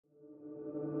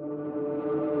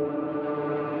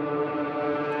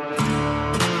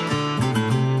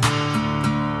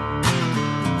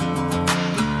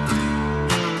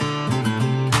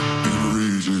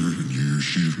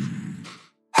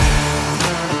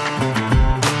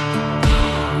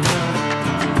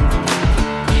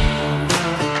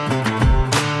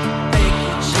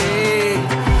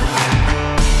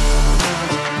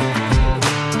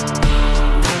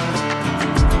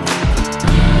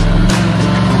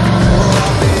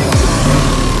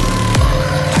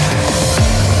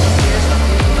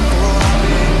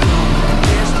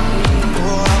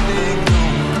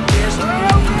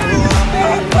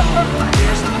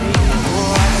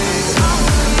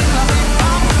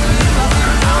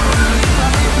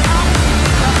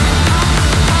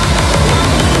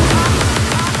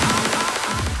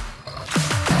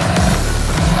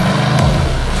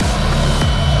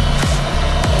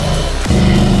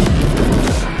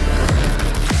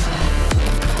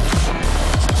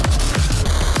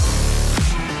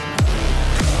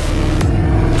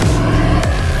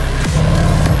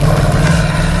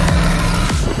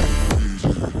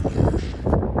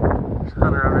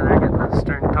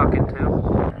speed too.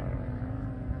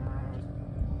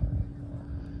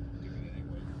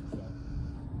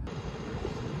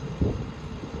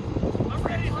 I'm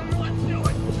ready, Hunter, let's do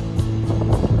it.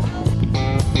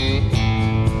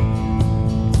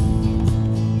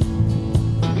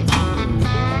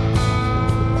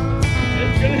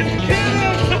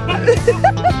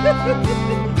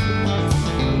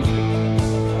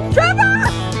 Trevor!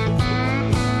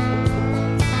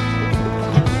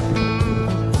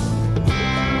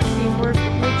 Teamwork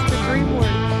makes the dream work.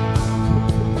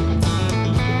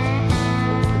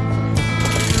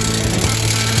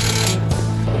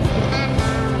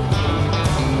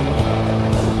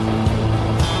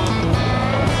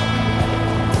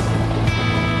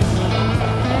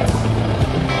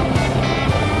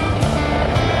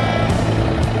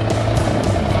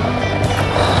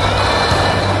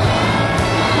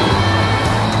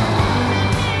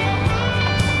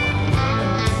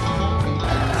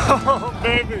 Oh,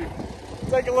 baby.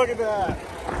 Take a look at that.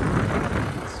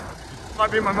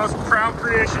 Might be my most proud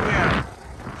creation yet.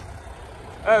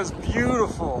 That is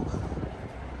beautiful.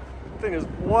 That thing is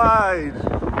wide.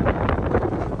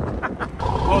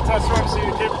 Well, test run, see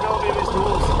the capability of these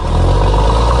tools.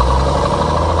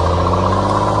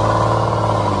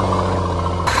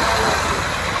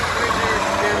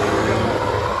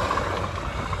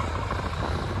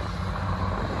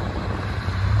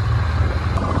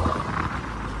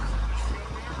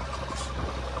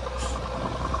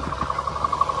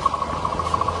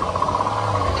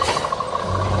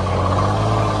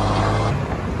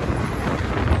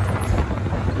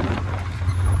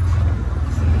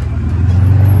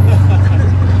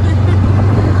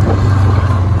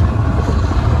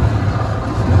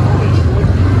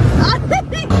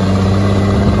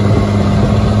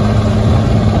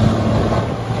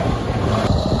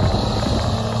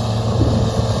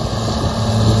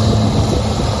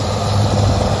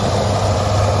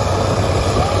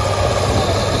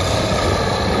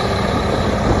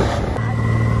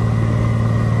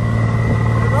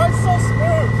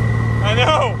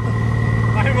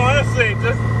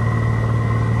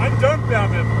 I'm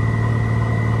dumbfounded.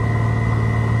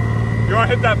 You want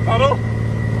to hit that puddle?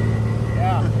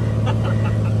 Yeah.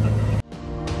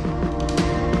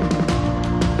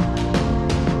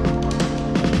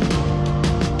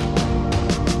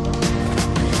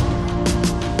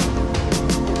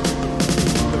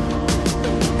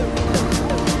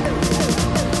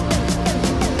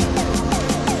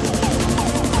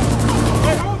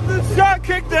 I hope this shot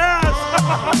kicked ass!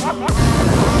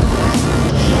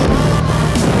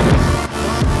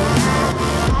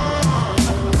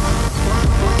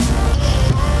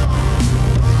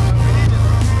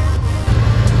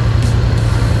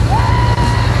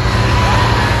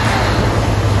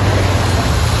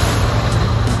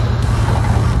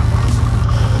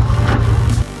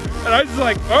 And I was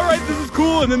like, all right, this is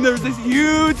cool. And then there was this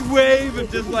huge wave of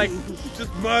just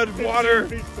mud, water,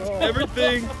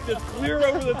 everything just clear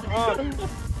over the top.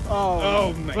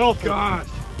 Oh my gosh.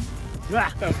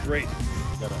 That's great.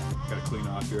 Gotta clean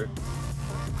off here.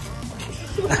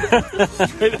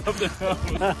 Straight up the nose.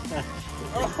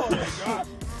 Oh my gosh.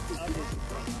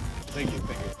 Thank you.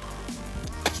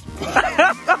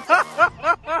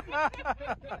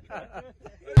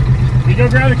 You go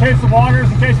grab the case of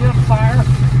waters in case we have a fire.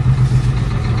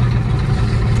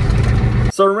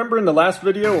 So remember in the last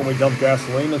video when we dumped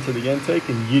gasoline into the intake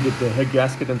and yeeted the head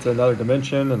gasket into another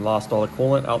dimension and lost all the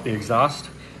coolant out the exhaust?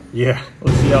 Yeah,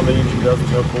 let's see how the engine does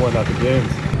with no coolant out the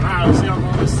dunes. Alright, let's see how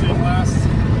long this thing lasts.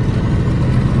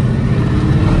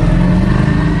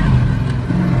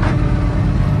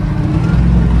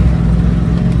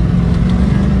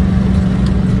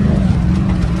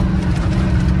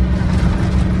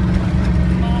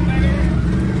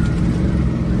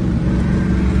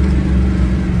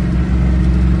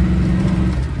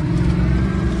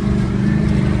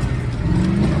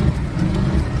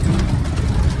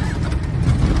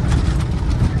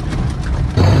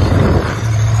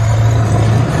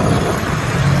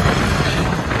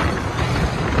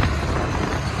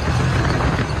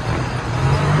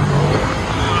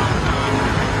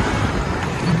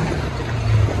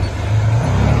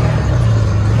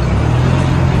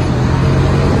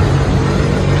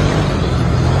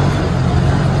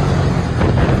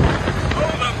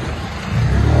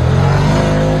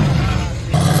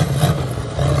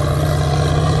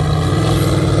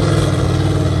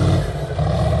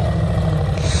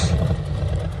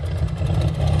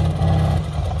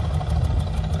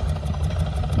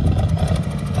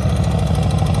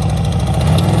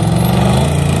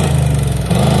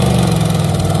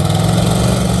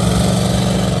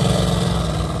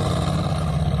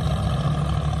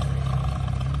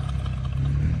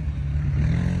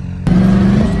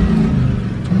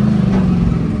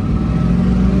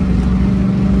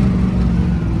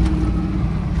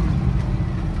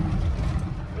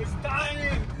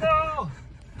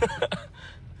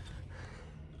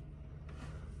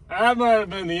 that might have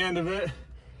been the end of it.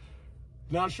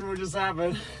 Not sure what just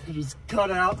happened. It just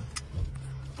cut out.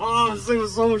 Oh, this thing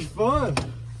was so much fun.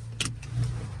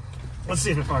 Let's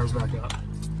see if it fires back up.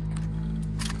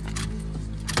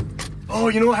 Oh,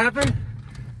 you know what happened?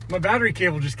 My battery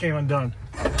cable just came undone.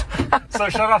 So I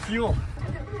shut off fuel.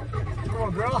 Come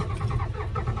on, girl.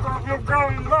 Go,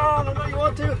 I know you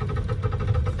want to.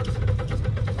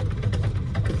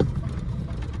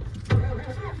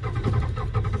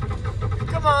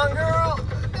 Come on, girl.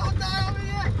 Don't die on me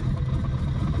yet.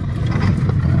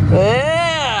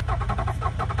 Yeah.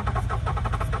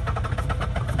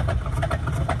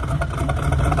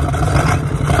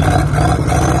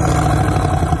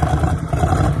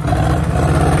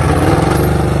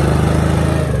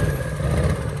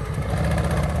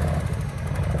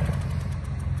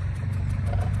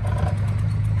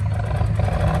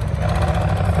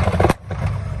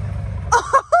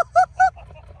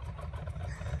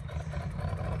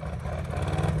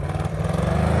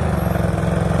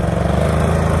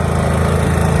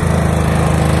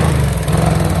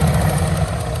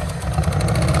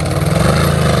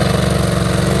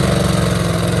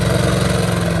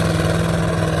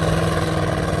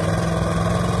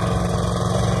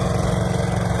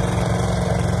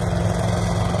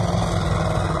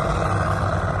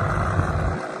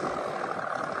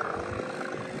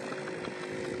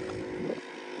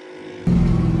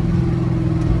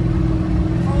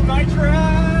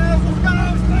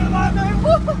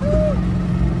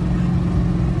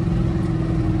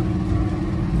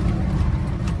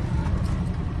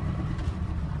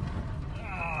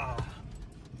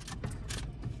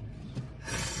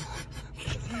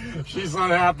 She's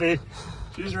unhappy.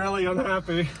 She's really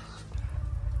unhappy.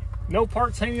 No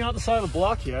parts hanging out the side of the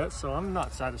block yet, so I'm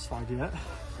not satisfied yet.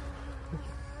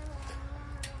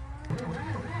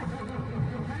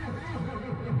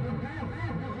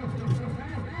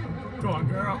 Go on,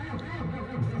 girl.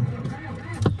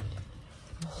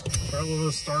 Try a little bit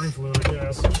of starting fluid, I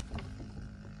guess.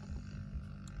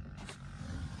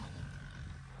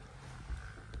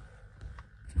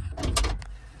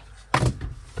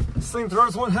 This thing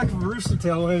throws one heck of a rooster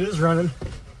tail when it is running.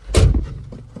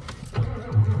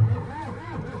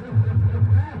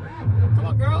 Come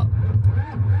on, girl.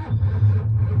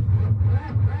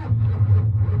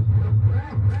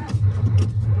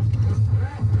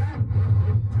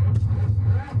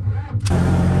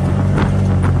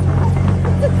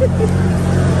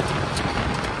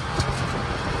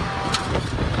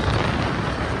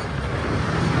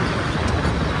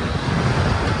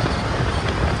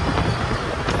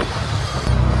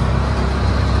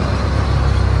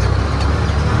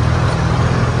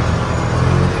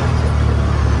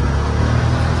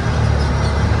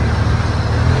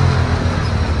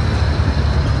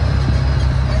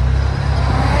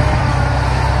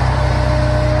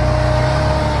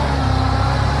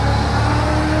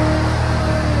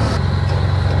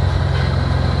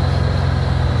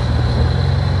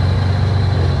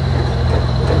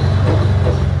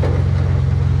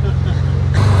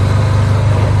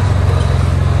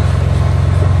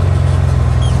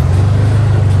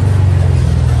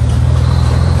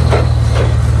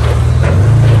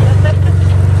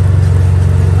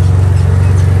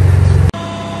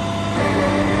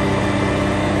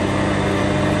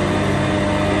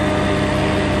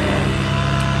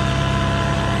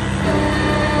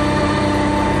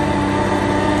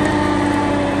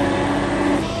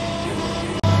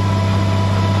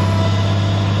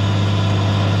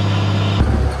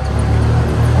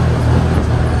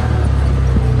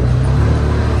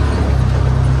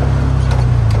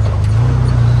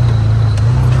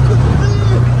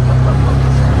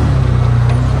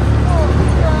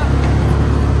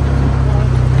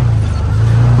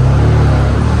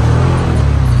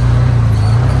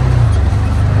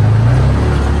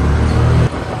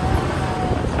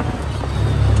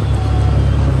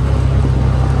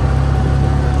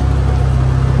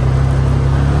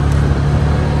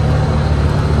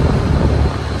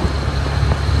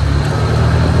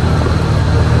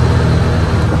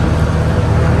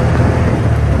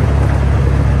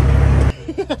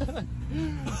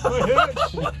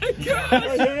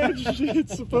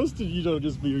 It's supposed to, you know,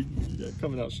 just be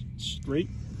coming out straight,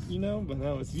 you know, but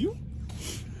now it's you.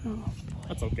 Oh,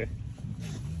 that's okay.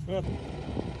 Well,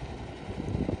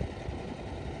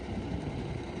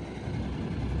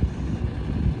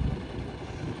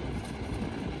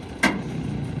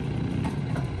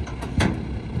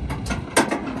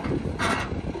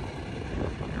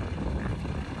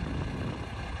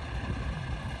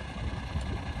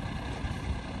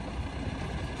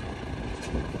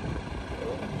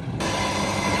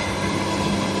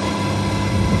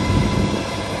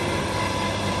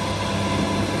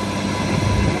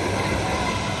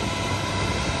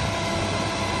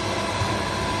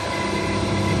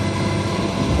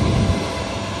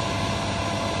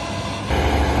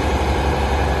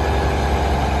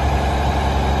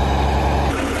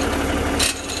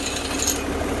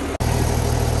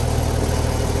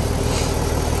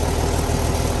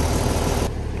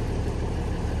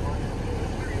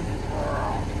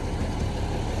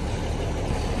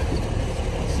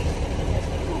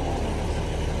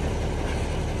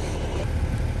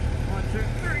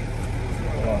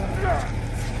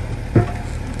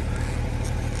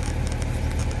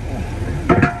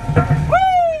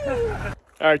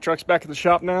 All right, truck's back at the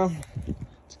shop now.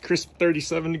 It's crisp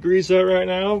 37 degrees out right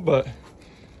now, but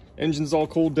engine's all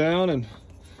cooled down, and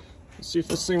let's see if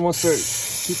this thing wants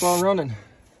to keep on running.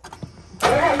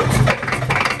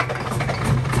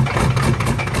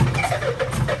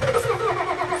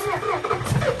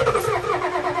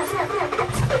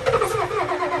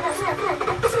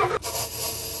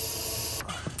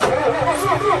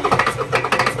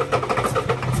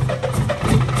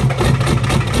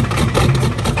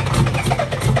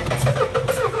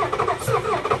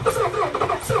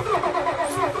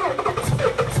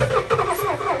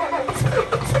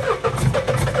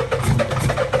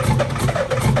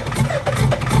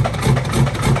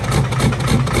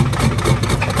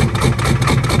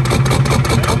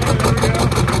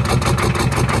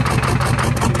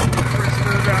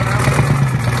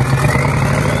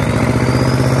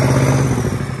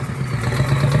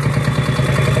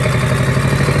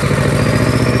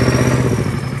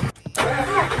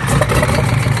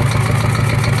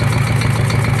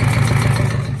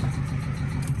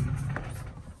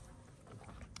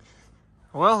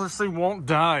 Well, this thing won't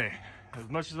die as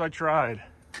much as I tried.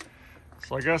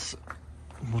 So I guess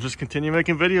we'll just continue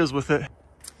making videos with it.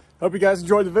 Hope you guys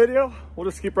enjoyed the video. We'll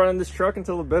just keep running this truck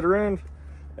until the bitter end.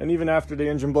 And even after the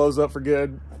engine blows up for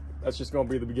good, that's just gonna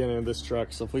be the beginning of this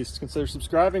truck. So please consider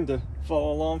subscribing to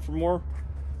follow along for more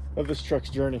of this truck's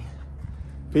journey.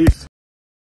 Peace.